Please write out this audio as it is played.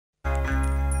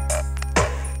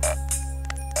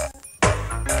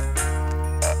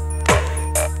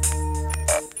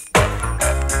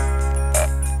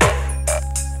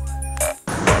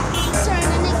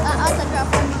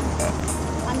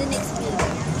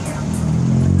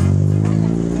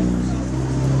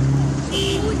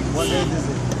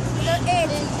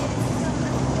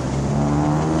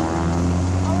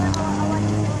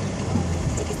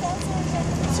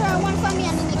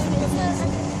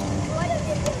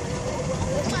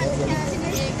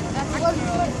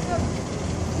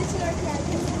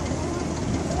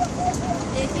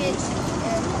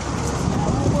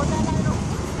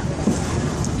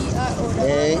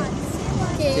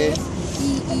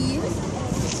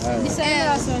This is the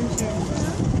last one, sure.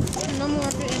 No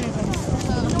more to anything.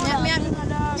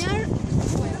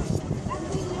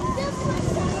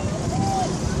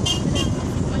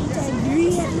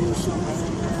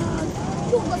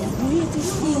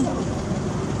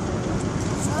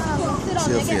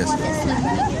 Show your face.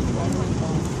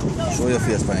 Show your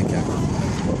face for the camera.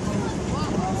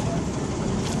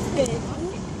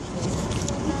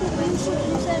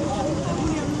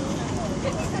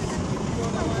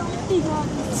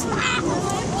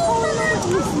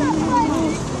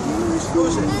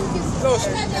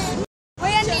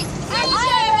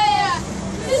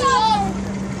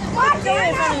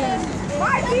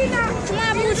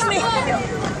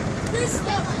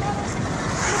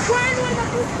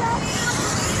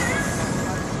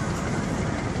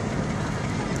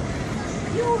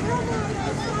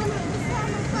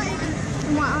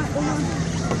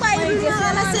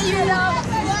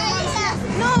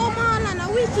 No, man, and a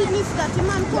wickedness that the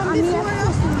man come before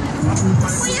us.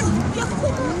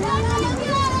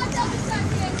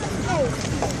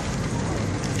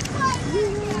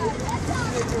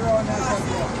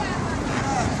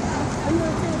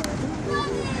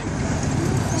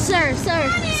 Sir.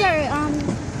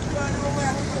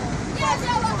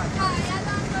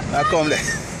 Now come there.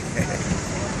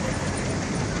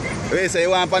 Wait, so you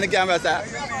want on the camera, sir?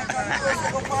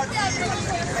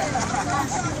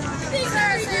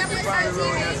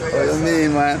 What do you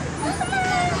mean, man?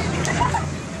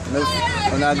 No,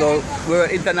 we're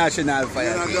international for you.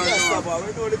 We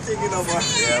know the thing, you know, man.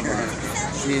 Yeah, man.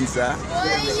 Seen, sir?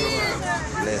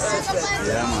 Bless it.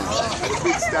 Yeah, man.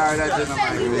 Big star that, you know,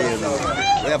 man. Really, man. What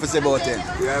do you have to say about him?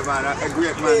 Yeah, man. A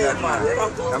great man, that man.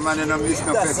 That man don't miss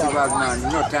no festivals, man.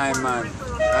 No time, man.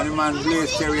 And the man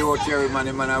blaze cherry, man.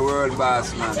 The man a world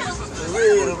boss, man.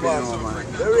 Real boss, man.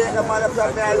 The real man of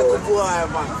that guy look boy,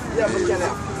 man. Yeah, but tell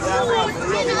him. Yeah, man.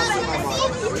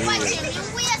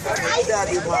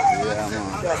 Daddy, man. Yeah, man.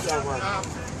 That's that, man.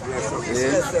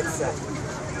 Yes, sir.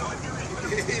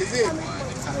 Is it?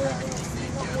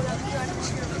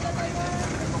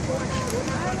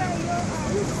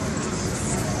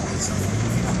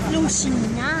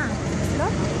 Luciano.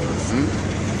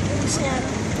 Luciano.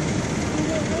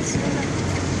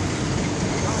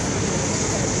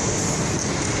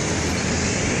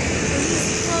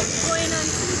 Going on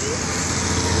TV?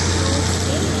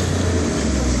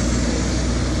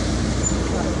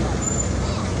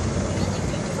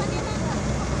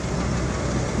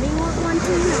 They want one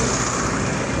too now.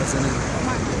 What's the name?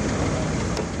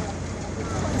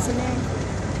 What's the name?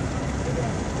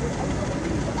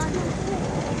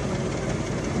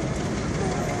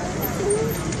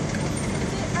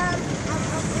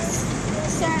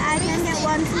 Sir, I can get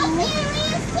one too.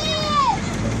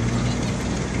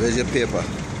 Where's your paper?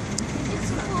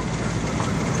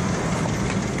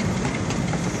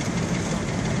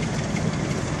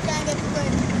 Can't get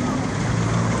good.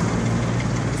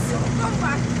 Come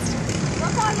back.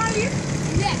 What call my leave?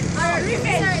 Yeah.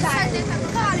 Revenge time.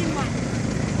 Call him, man.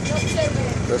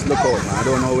 Just look out, man. I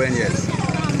don't know when yet.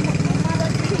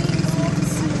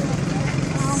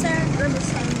 Sir, get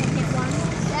one.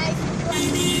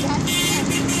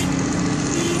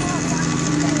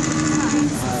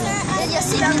 Sir, you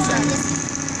see them, sir.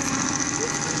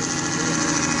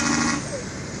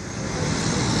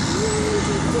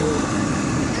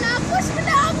 Now push me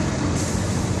down.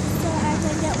 Sir, I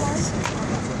can get one.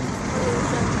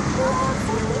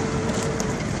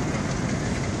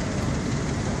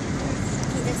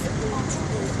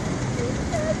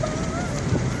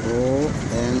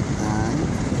 O-N-I.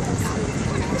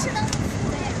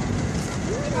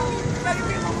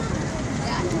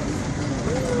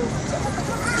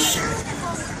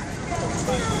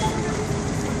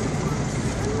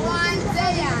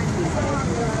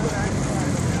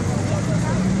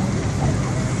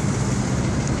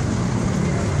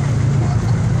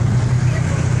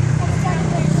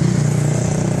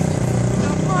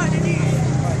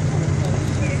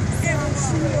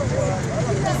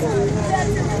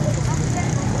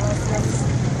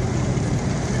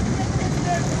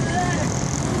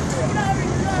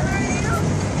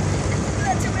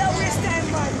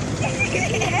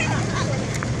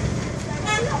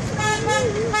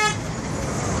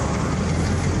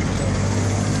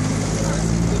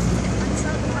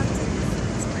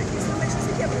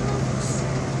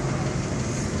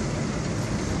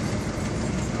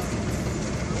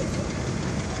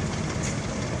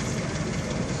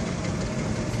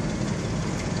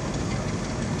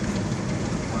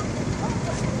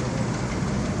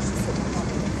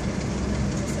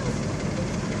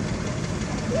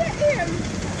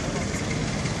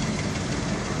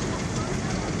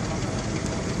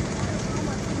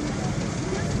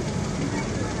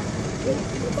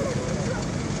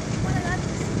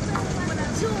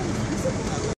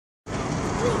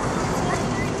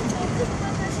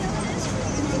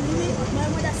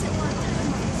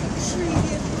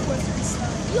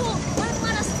 Yo, my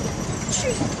mother said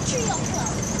 3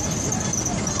 o'clock.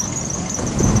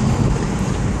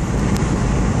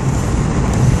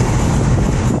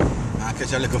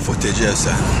 Catch a little footage here,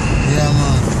 sir. Yeah,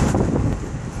 man.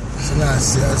 So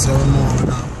that's how we move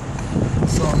now.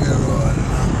 Some road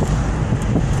now.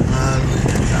 And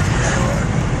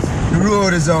the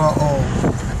road is our home.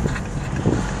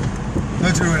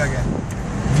 Not the road again.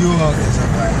 View out is a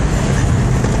vibe.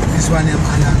 This one is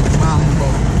Mambo.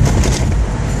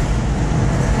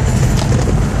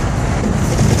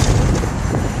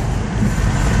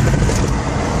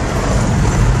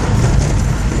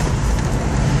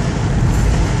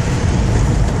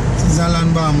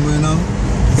 Land bamboo, you know.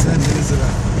 Essentially, this is the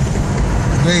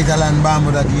greater land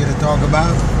bamboo that you talk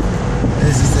about.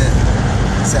 This is it.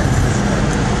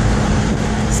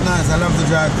 It's nice. I love the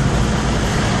drive.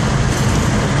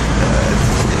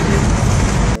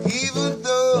 Even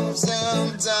though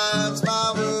sometimes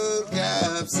my world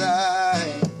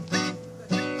capsizes,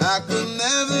 I could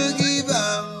never give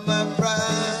up my pride.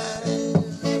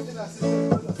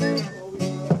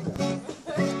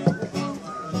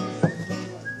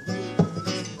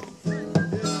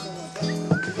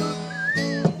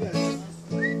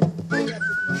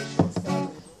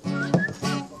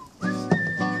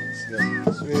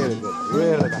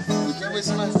 Really good.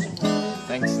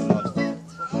 Thanks a lot.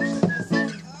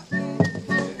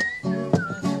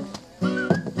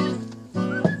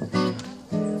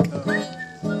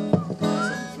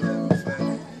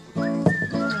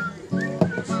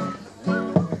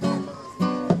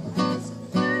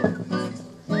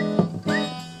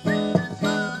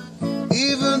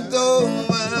 Even though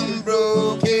I'm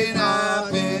broken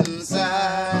up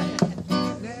inside,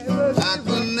 I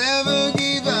could never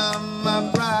give up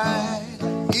my pride.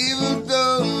 Even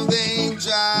though they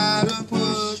try to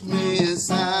push me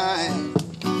aside,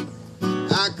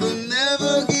 I could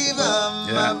never give up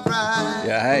my pride.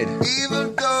 Yeah, hide.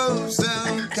 Even though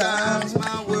sometimes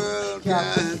my world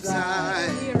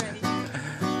capsizes,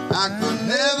 I could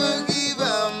never give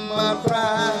up my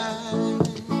pride.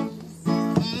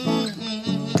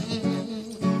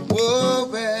 Oh,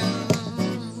 well,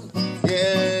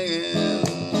 yeah.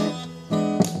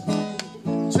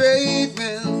 Trade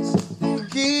winds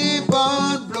keep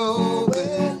on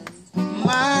blowing.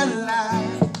 My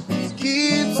life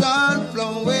keeps on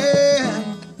flowing.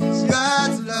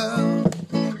 God's love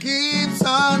keeps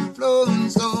on flowing.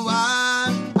 So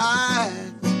I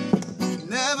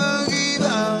never give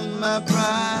up my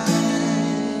pride.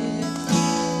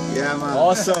 Yeah, man.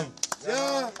 Awesome.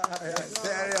 Yeah.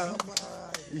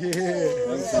 Yeah.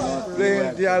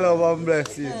 Plenty of love and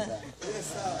blessings.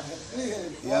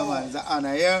 Yeah, man, it's an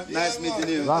honor, yeah? Nice meeting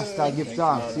you. Rasta give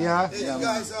thanks, yeah? You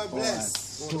guys are blessed.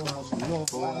 So much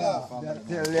love.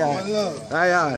 Tell ya.